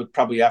spoke with,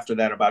 probably after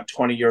that, about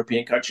 20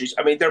 European countries.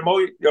 I mean, they're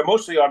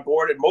mostly on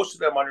board, and most of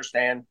them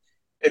understand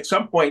at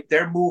some point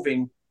they're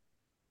moving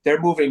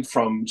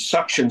from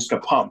suctions to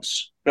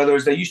pumps. In other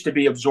words, they used to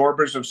be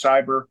absorbers of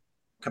cyber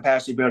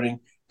capacity building.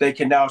 They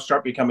can now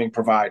start becoming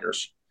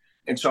providers.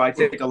 And so I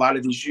think a lot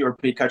of these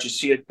European countries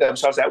see it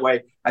themselves that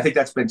way. I think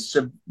that's been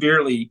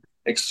severely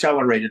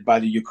accelerated by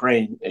the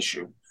Ukraine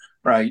issue,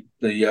 right?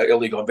 The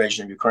illegal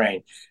invasion of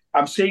Ukraine.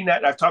 I'm seeing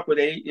that. I've talked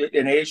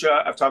in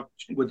Asia. I've talked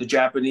with the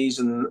Japanese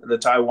and the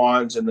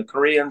Taiwans and the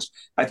Koreans.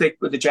 I think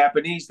with the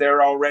Japanese,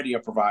 they're already a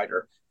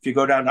provider. If you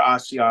go down to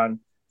ASEAN,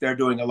 they're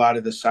doing a lot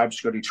of the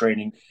cybersecurity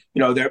training.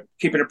 They're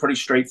keeping it pretty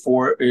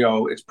straightforward.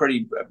 It's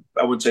pretty,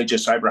 I wouldn't say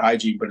just cyber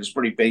hygiene, but it's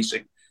pretty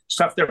basic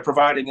stuff they're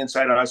providing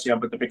inside ASEAN,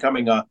 but they're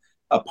becoming a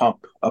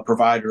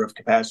provider of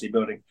capacity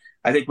building.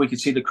 I think we could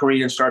see the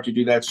Koreans start to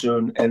do that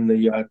soon, and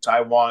the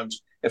Taiwans,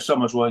 if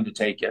someone's willing to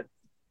take it,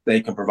 they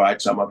can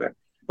provide some of it.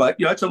 But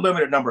it's a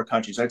limited number of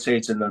countries. I'd say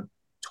it's in the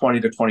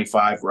 20 to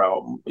 25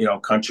 realm,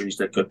 countries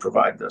that could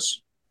provide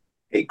this.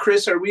 Hey,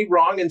 Chris, are we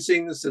wrong in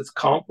seeing this as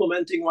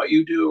complementing what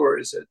you do, or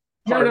is it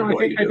part of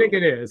what you do? I think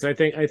it is. I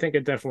think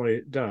it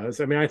definitely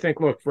does. I mean, I think,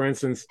 look, for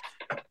instance,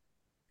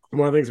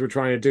 one of the things we're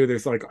trying to do,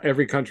 there's like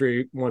every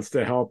country wants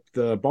to help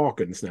the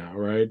Balkans now,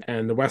 right?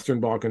 And the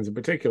Western Balkans in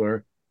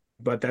particular,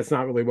 but that's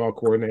not really well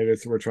coordinated.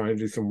 So we're trying to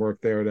do some work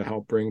there to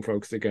help bring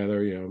folks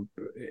together.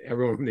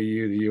 Everyone from the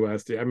EU, the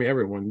US,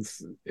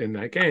 everyone's in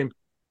that game.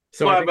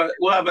 So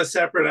we'll have a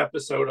separate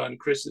episode on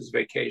Chris's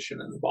vacation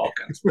in the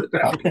Balkans. But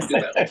we can do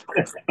that.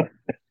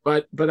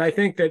 But I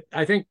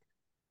think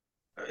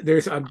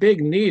there's a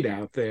big need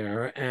out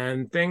there,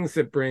 and things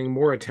that bring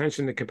more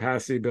attention to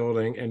capacity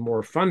building and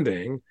more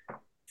funding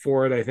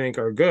for it, I think,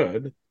 are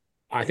good.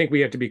 I think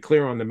we have to be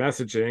clear on the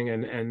messaging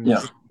and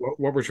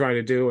what we're trying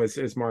to do,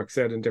 as Mark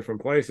said, in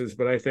different places.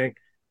 But I think,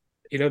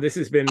 this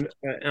has been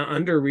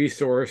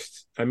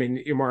under-resourced. I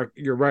mean, Mark,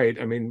 you're right.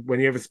 I mean, when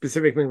you have a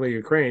specific thing like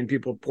Ukraine,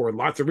 people pour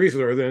lots of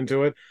resources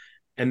into it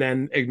and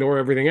then ignore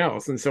everything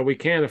else. And so we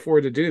can't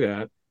afford to do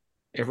that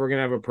if we're going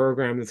to have a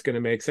program that's going to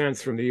make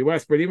sense from the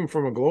U.S., but even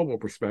from a global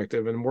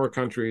perspective, and more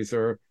countries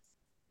are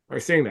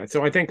seeing that.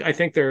 So I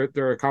think there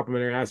are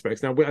complementary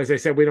aspects. Now, as I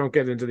said, we don't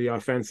get into the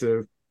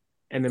offensive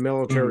and the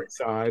military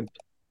side,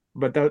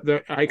 but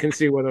I can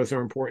see why those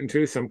are important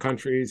too. Some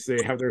countries,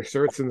 they have their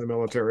certs in the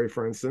military,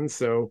 for instance.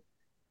 So,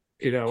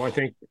 I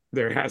think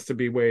there has to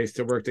be ways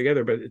to work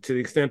together. But to the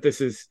extent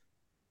this is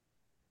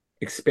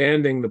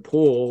expanding the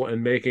pool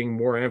and making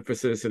more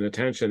emphasis and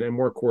attention and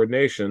more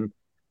coordination,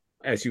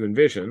 as you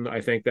envision,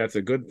 I think that's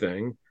a good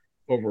thing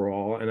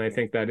overall. And I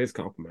think that is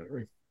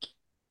complementary.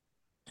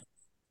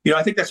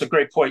 I think that's a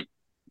great point.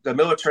 The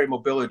military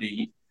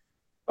mobility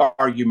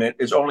argument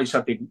is only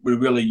something we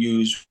really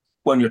use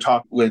when you're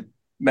talking with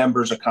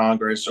members of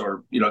Congress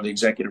or, the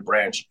executive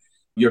branch.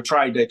 You're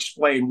trying to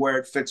explain where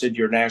it fits into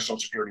your national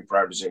security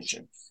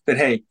prioritization. That,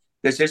 hey,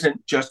 this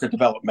isn't just a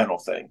developmental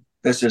thing.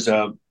 This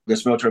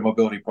military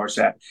mobility parts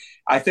that.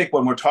 I think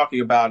when we're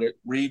talking about it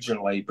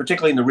regionally,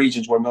 particularly in the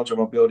regions where military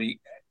mobility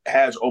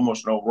has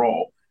almost no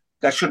role,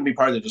 that shouldn't be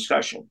part of the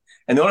discussion.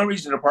 And the only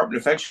reason the Department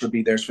of Defense should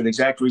be there is for the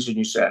exact reason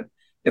you said.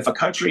 If a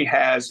country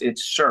has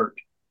its cert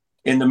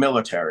in the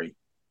military,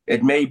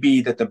 it may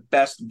be that the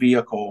best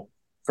vehicle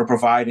for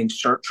providing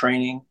cert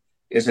training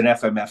is an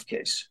FMF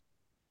case.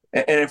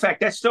 And in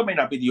fact, that still may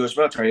not be the U.S.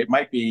 military. It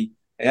might be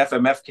an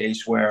FMF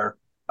case where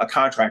a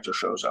contractor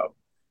shows up.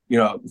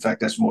 In fact,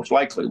 that's most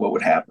likely what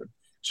would happen.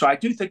 So I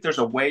do think there's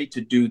a way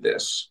to do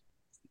this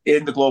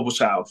in the Global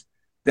South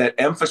that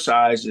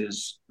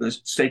emphasizes the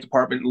State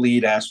Department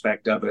lead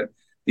aspect of it,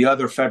 the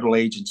other federal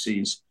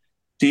agencies,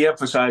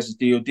 de-emphasizes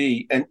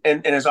DOD,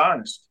 and is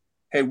honest.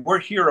 Hey, we're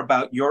here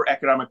about your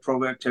economic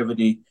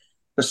productivity,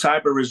 the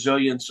cyber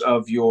resilience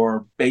of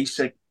your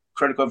basic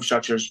critical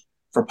infrastructures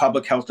for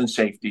public health and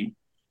safety,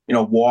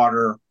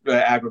 water,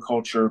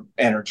 agriculture,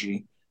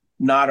 energy,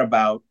 not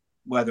about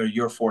whether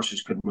your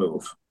forces could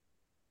move.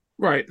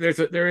 Right.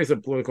 There is a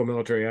political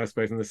military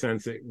aspect in the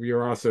sense that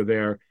you're also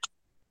there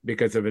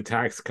because of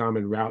attacks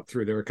common route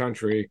through their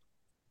country,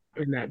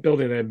 and that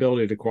building the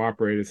ability to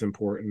cooperate is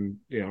important.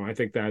 I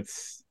think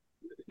that's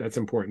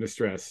important to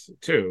stress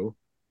too,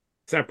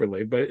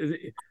 separately. But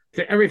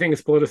everything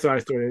is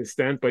politicized to an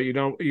extent. But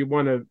you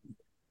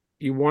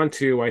want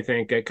to, I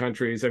think, get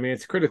countries. I mean,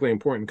 it's critically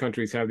important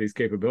countries have these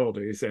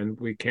capabilities, and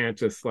we can't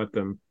just let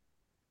them.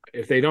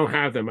 If they don't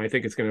have them, I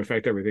think it's going to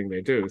affect everything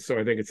they do. So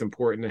I think it's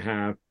important to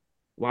have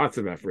lots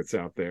of efforts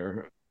out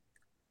there,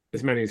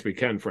 as many as we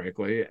can,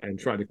 frankly, and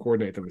try to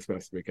coordinate them as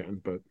best as we can.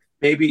 But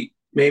maybe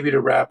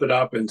to wrap it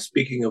up, and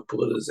speaking of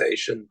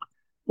politicization,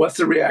 what's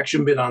the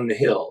reaction been on the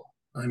Hill?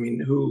 I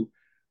mean,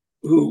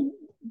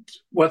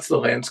 what's the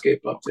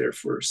landscape up there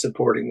for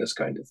supporting this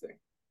kind of thing?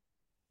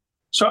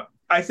 So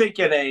I think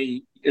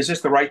is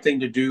this the right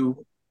thing to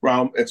do,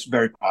 Ram? It's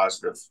very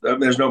positive.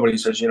 There's nobody who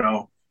says,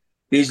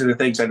 these are the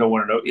things I don't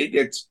want to know.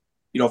 It's,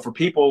 for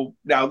people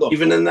now, look.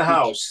 Even in the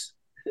House.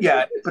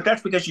 Yeah, but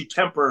that's because you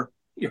temper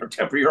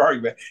your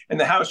argument. In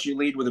the House, you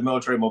lead with a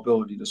military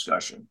mobility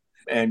discussion,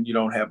 and you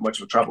don't have much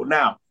of a trouble.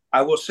 Now,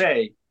 I will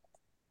say,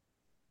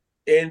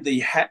 in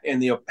the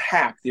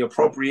PAC, the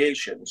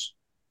appropriations,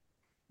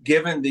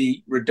 given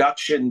the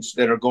reductions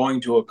that are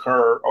going to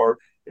occur, or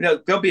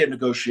there'll be a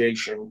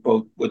negotiation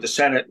both with the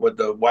Senate, with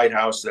the White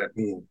House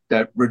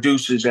that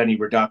reduces any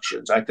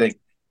reductions, I think.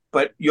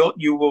 But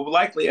you will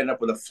likely end up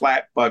with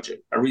a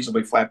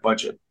reasonably flat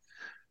budget.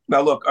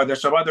 Now, look, are there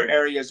some other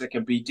areas that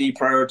can be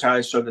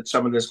deprioritized so that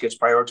some of this gets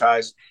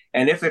prioritized?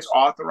 And if it's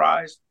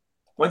authorized,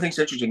 one thing's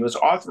interesting, it was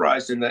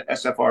authorized in the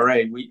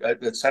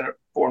SFRA, the Senate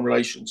Foreign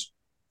Relations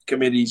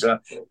Committee's,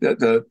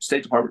 the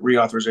State Department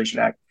Reauthorization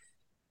Act.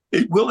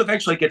 It will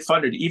eventually get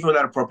funded, even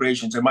without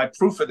appropriations. And my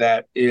proof of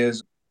that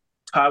is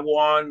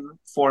Taiwan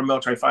foreign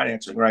military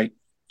financing, right?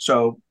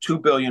 So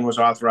 $2 billion was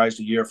authorized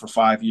a year for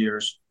 5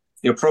 years.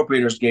 The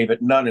appropriators gave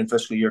it none in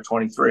fiscal year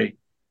 23.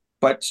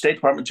 But State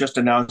Department just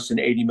announced an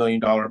 $80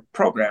 million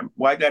program.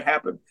 Why'd that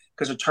happen?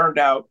 Because it turned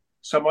out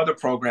some other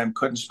program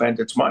couldn't spend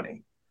its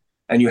money.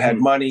 And you had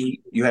money,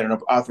 you had an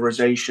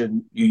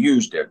authorization, you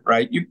used it,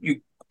 right?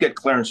 You get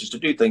clearances to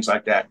do things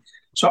like that.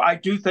 So I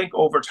do think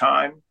over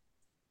time,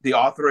 the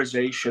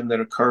authorization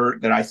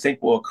that I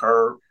think will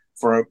occur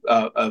for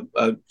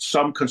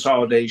some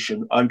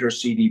consolidation under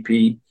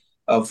CDP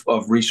of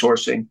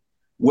resourcing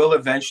will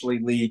eventually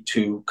lead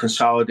to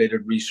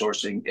consolidated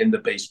resourcing in the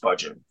base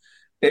budget.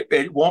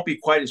 It won't be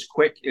quite as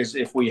quick as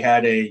if we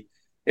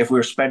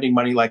were spending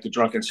money like the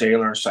drunken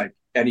sailors like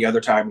any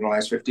other time in the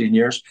last 15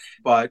 years,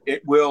 but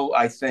it will,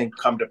 I think,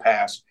 come to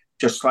pass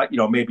just like,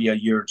 maybe a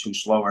year or two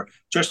slower,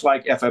 just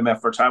like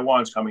FMF for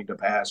Taiwan's coming to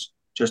pass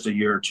just a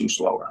year or two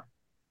slower.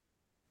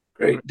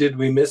 Great. Did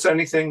we miss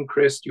anything?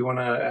 Chris, do you want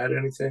to add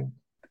anything?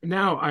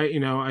 No,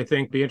 I think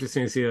it'd be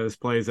interesting to see how this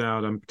plays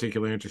out. I'm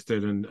particularly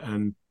interested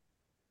in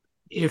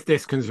if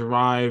this can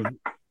survive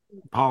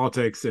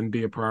politics and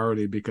be a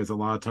priority, because a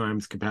lot of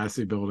times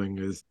capacity building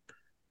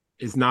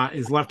is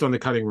left on the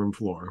cutting room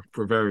floor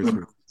for various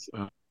reasons.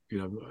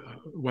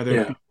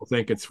 Whether people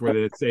think it's for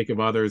the sake of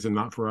others and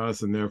not for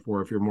us, and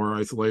therefore if you're more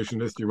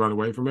isolationist, you run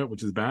away from it,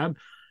 which is bad,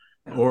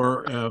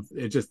 or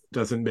it just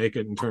doesn't make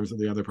it in terms of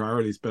the other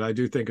priorities. But I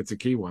do think it's a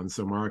key one.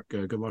 So Mark,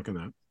 good luck in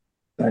that.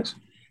 Thanks.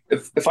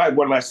 If I had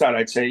one last thought,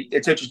 I'd say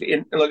it's interesting.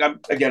 And look, I'm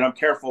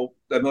careful.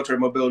 The military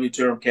mobility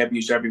term can't be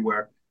used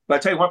everywhere. But I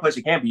tell you one place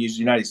it can be used is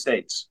the United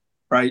States,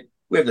 right?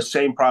 We have the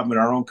same problem in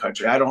our own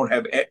country.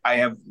 I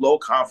have low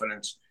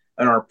confidence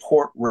in our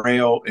port,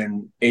 rail,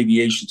 and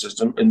aviation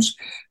systems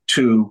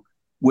to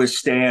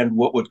withstand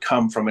what would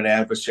come from an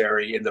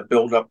adversary in the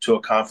build-up to a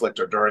conflict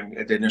or during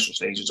the initial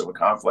stages of a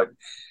conflict.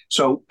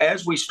 So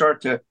as we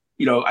start to,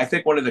 I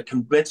think one of the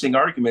convincing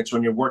arguments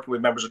when you're working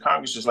with members of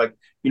Congress is like,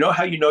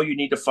 how you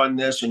need to fund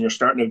this, and you're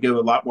starting to give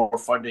a lot more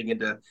funding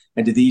into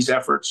these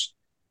efforts.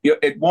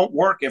 It won't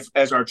work if,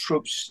 as our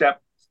troops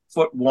step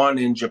foot one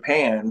in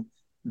Japan,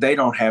 they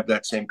don't have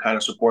that same kind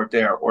of support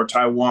there, or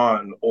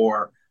Taiwan,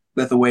 or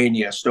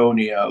Lithuania,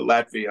 Estonia,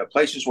 Latvia,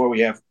 places where we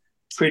have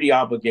treaty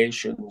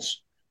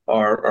obligations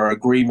or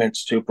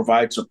agreements to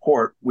provide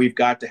support. We've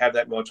got to have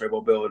that military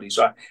mobility.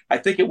 So I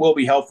think it will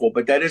be helpful,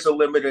 but that is a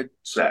limited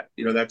set.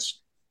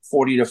 That's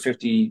 40 to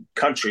 50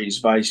 countries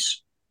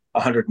vice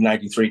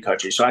 193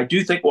 countries. So I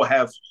do think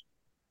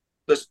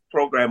this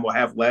program will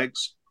have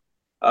legs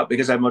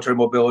because I have military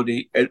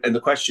mobility. And the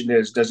question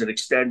is, does it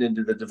extend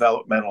into the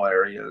developmental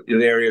area,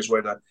 the areas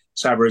where the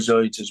cyber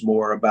resilience is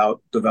more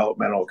about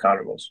developmental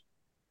economies?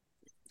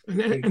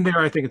 And there,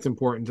 I think it's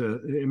important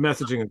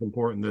messaging is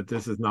important that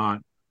this is not,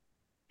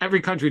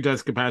 every country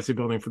does capacity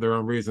building for their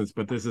own reasons,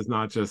 but this is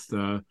not just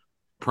a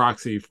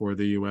proxy for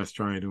the U.S.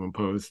 trying to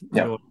impose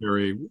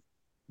military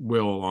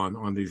will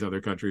on these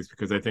other countries,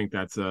 because I think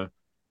that's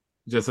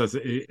just as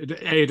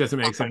it doesn't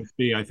make sense.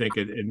 B, I think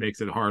it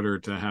makes it harder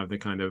to have the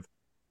kind of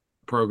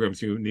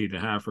programs you need to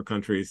have for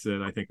countries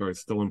that I think are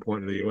still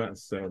important to the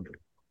U.S. So,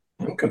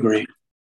 agreed.